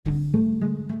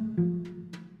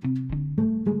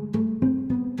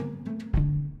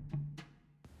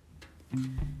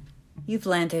You've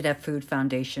landed at Food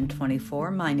Foundation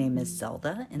 24. My name is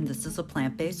Zelda, and this is a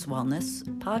plant-based wellness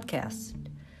podcast.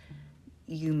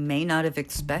 You may not have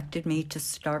expected me to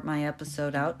start my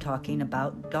episode out talking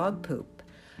about dog poop.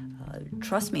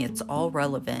 Trust me, it's all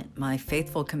relevant. My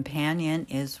faithful companion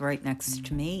is right next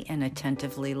to me and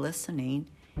attentively listening.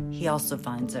 He also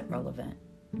finds it relevant,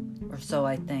 or so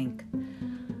I think.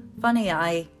 Funny,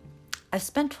 I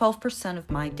spent 12% of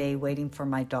my day waiting for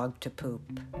my dog to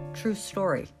poop. True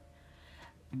story.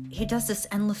 He does this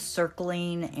endless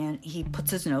circling, and he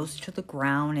puts his nose to the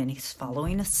ground, and he's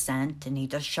following a scent, and he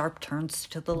does sharp turns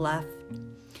to the left,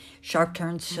 sharp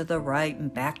turns to the right,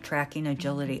 and backtracking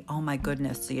agility. Oh my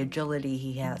goodness, the agility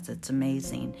he has, it's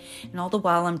amazing. And all the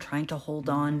while I'm trying to hold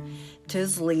on to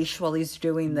his leash while he's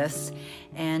doing this,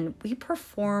 and we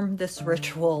perform this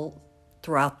ritual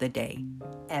throughout the day,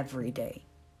 every day.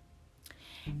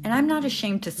 And I'm not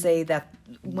ashamed to say that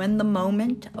when the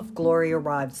moment of glory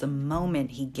arrives, the moment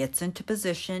he gets into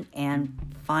position and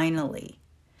finally,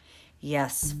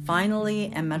 yes,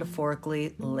 finally and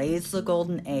metaphorically lays the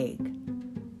golden egg,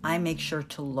 I make sure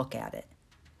to look at it.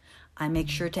 I make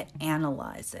sure to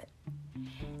analyze it.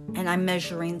 And I'm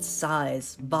measuring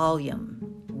size,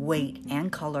 volume, weight,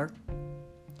 and color.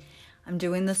 I'm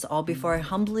doing this all before I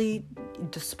humbly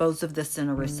dispose of this in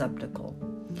a receptacle.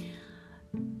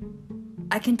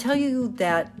 I can tell you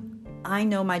that I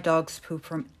know my dog's poop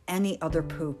from any other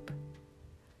poop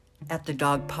at the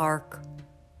dog park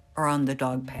or on the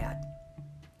dog pad.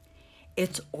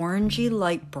 It's orangey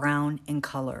light brown in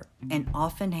color and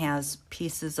often has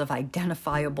pieces of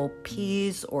identifiable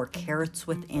peas or carrots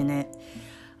within it.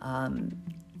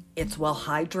 It's well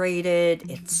hydrated,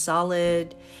 it's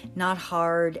solid, not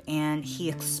hard, and he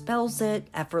expels it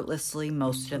effortlessly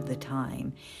most of the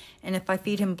time. And if I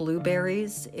feed him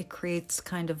blueberries, it creates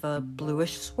kind of a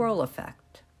bluish swirl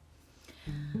effect.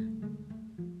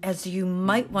 As you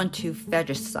might want to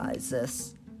fetishize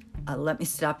this, let me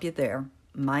stop you there.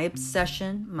 My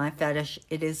obsession, my fetish,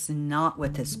 it is not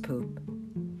with his poop.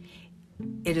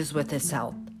 It is with his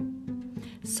health.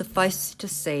 Suffice to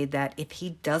say that if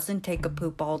he doesn't take a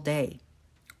poop all day,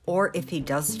 or if he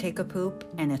does take a poop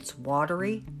and it's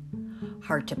watery,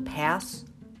 hard to pass,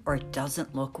 or it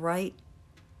doesn't look right,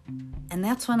 and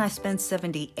that's when I spend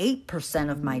 78%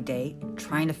 of my day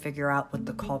trying to figure out what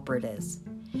the culprit is.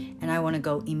 And I want to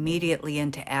go immediately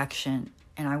into action,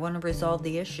 and I want to resolve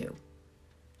the issue.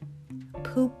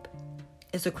 Poop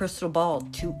is a crystal ball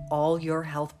to all your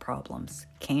health problems,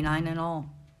 canine and all.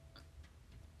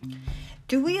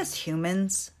 Do we as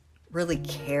humans really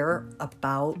care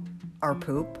about our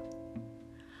poop?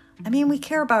 I mean, we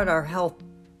care about our health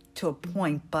to a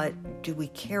point, but do we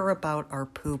care about our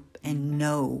poop and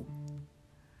know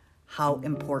how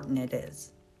important it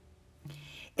is?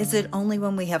 Is it only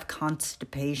when we have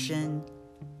constipation,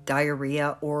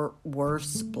 diarrhea, or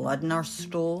worse, blood in our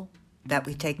stool that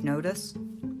we take notice?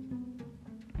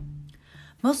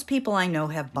 Most people I know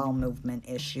have bowel movement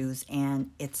issues,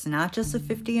 and it's not just a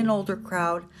 50 and older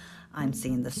crowd. I'm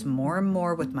seeing this more and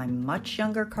more with my much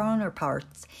younger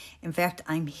counterparts. In fact,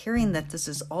 I'm hearing that this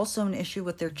is also an issue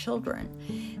with their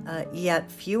children.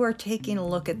 Yet few are taking a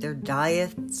look at their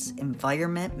diets,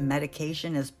 environment,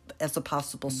 medication as a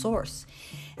possible source.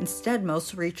 Instead,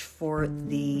 most reach for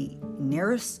the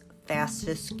nearest,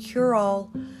 fastest, cure-all,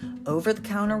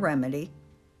 over-the-counter remedy.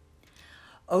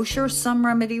 Oh, sure, some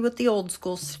remedy with the old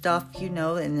school stuff,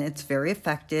 and it's very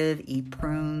effective. Eat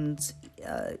prunes,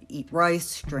 eat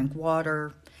rice, drink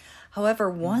water. However,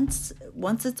 once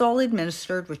it's all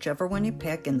administered, whichever one you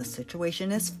pick, and the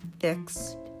situation is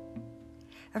fixed,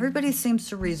 everybody seems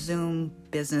to resume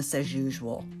business as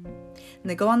usual. And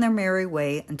they go on their merry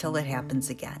way until it happens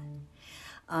again.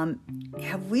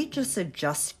 Have we just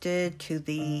adjusted to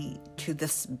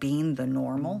this being the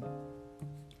normal?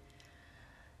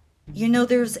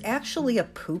 There's actually a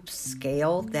poop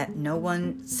scale that no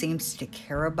one seems to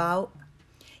care about,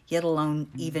 yet alone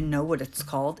even know what it's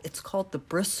called. It's called the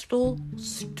Bristol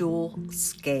Stool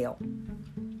Scale.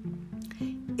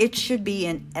 It should be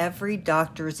in every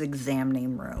doctor's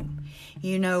examining room.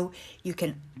 You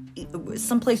can,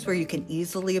 someplace where you can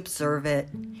easily observe it,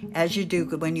 as you do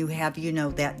when you have,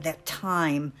 that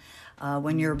time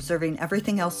when you're observing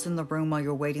everything else in the room while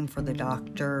you're waiting for the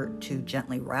doctor to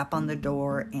gently rap on the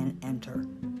door and enter.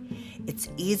 It's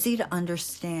easy to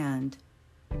understand,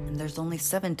 and there's only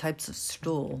 7 types of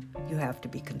stool you have to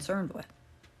be concerned with.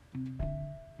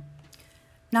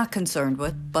 Not concerned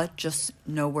with, but just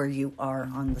know where you are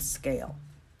on the scale.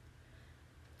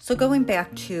 So going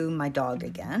back to my dog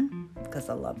again, because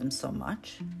I love him so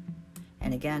much,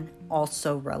 and again,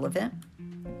 also relevant.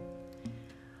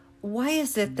 why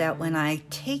is it that when I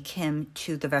take him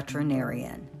to the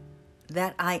veterinarian,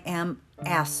 that I am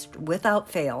asked without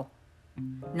fail,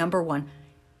 number one,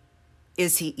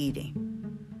 is he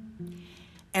eating?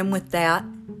 And with that,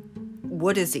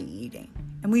 what is he eating?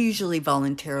 And we usually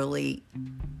voluntarily,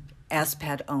 as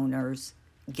pet owners,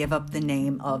 give up the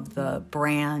name of the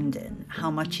brand and how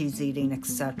much he's eating,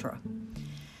 etc.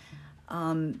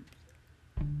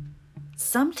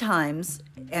 Sometimes,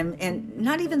 and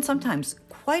not even sometimes,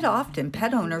 quite often,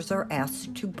 pet owners are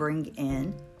asked to bring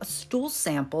in a stool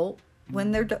sample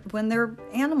when their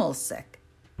animal's sick.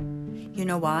 You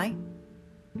know why?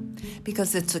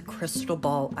 Because it's a crystal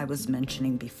ball I was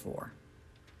mentioning before.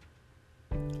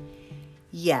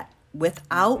 Yet,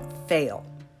 without fail,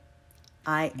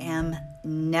 I am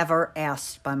never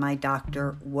asked by my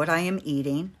doctor what I am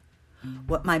eating,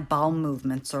 what my bowel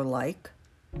movements are like,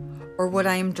 or what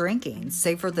I am drinking,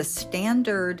 save for the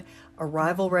standard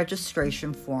arrival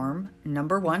registration form.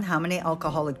 Number one, how many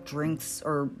alcoholic drinks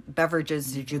or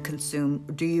beverages do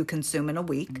you consume in a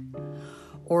week?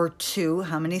 Or two,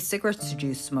 how many cigarettes do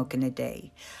you smoke in a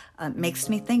day? Makes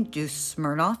me think, do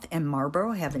Smirnoff and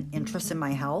Marlboro have an interest in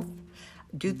my health?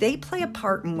 Do they play a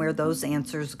part in where those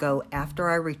answers go after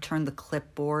I return the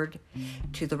clipboard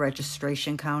to the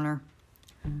registration counter?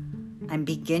 I'm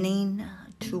beginning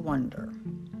to wonder.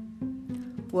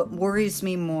 What worries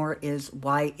me more is,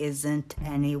 why isn't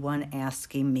anyone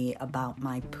asking me about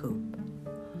my poop?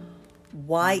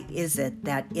 Why is it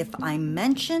that if I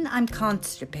mention I'm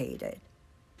constipated,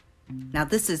 now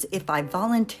this is if I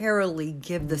voluntarily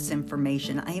give this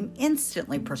information, I am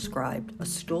instantly prescribed a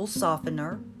stool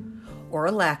softener or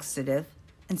a laxative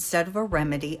instead of a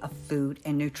remedy of food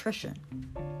and nutrition.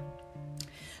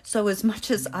 So as much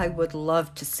as I would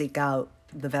love to seek out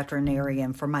the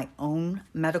veterinarian for my own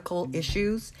medical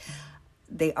issues,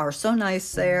 they are so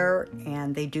nice there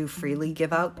and they do freely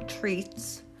give out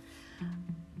treats.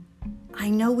 I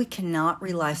know we cannot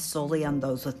rely solely on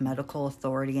those with medical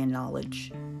authority and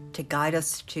knowledge to guide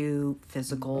us to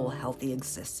physical, healthy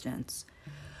existence.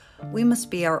 We must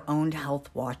be our own health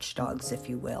watchdogs, if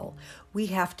you will. We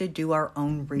have to do our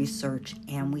own research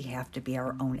and we have to be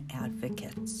our own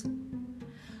advocates.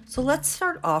 So let's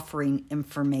start offering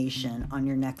information on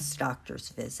your next doctor's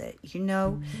visit.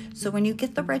 So when you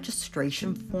get the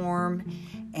registration form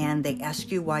and they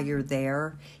ask you why you're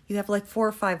there, you have like 4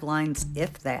 or 5 lines,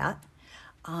 if that.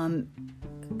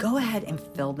 Go ahead and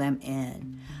fill them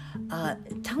in.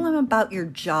 Tell them about your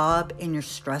job and your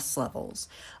stress levels,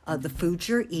 the food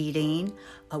you're eating,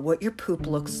 what your poop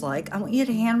looks like. I want you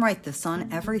to handwrite this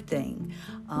on everything.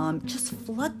 Just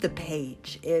flood the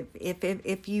page.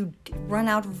 If you run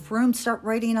out of room, start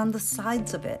writing on the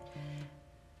sides of it.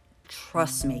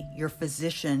 Trust me, your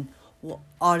physician will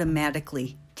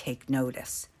automatically take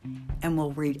notice and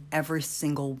will read every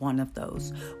single one of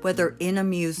those, whether in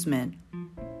amusement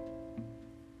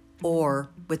or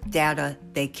with data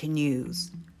they can use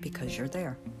because you're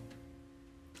there.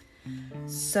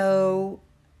 So,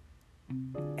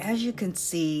 as you can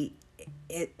see,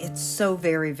 it's so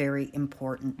very, very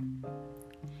important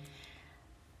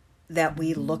that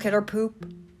we look at our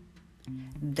poop,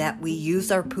 that we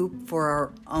use our poop for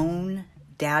our own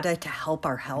data to help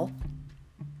our health.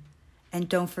 And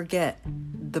don't forget,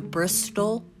 the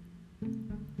Bristol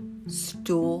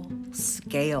Stool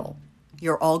Scale.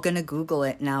 You're all going to Google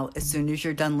it now as soon as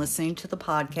you're done listening to the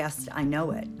podcast. I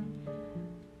know it.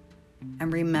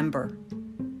 And remember,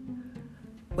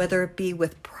 whether it be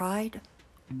with pride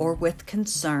or with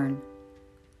concern,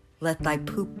 let thy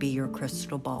poop be your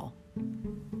crystal ball.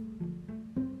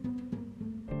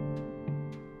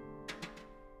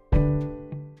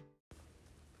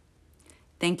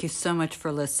 Thank you so much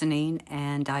for listening,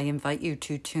 and I invite you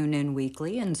to tune in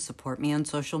weekly and support me on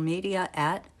social media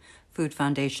at Food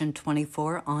Foundation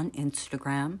 24 on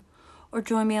Instagram, or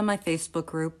join me on my Facebook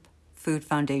group, Food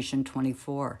Foundation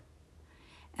 24.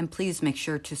 And please make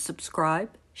sure to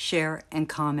subscribe, share, and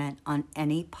comment on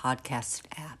any podcast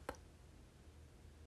app.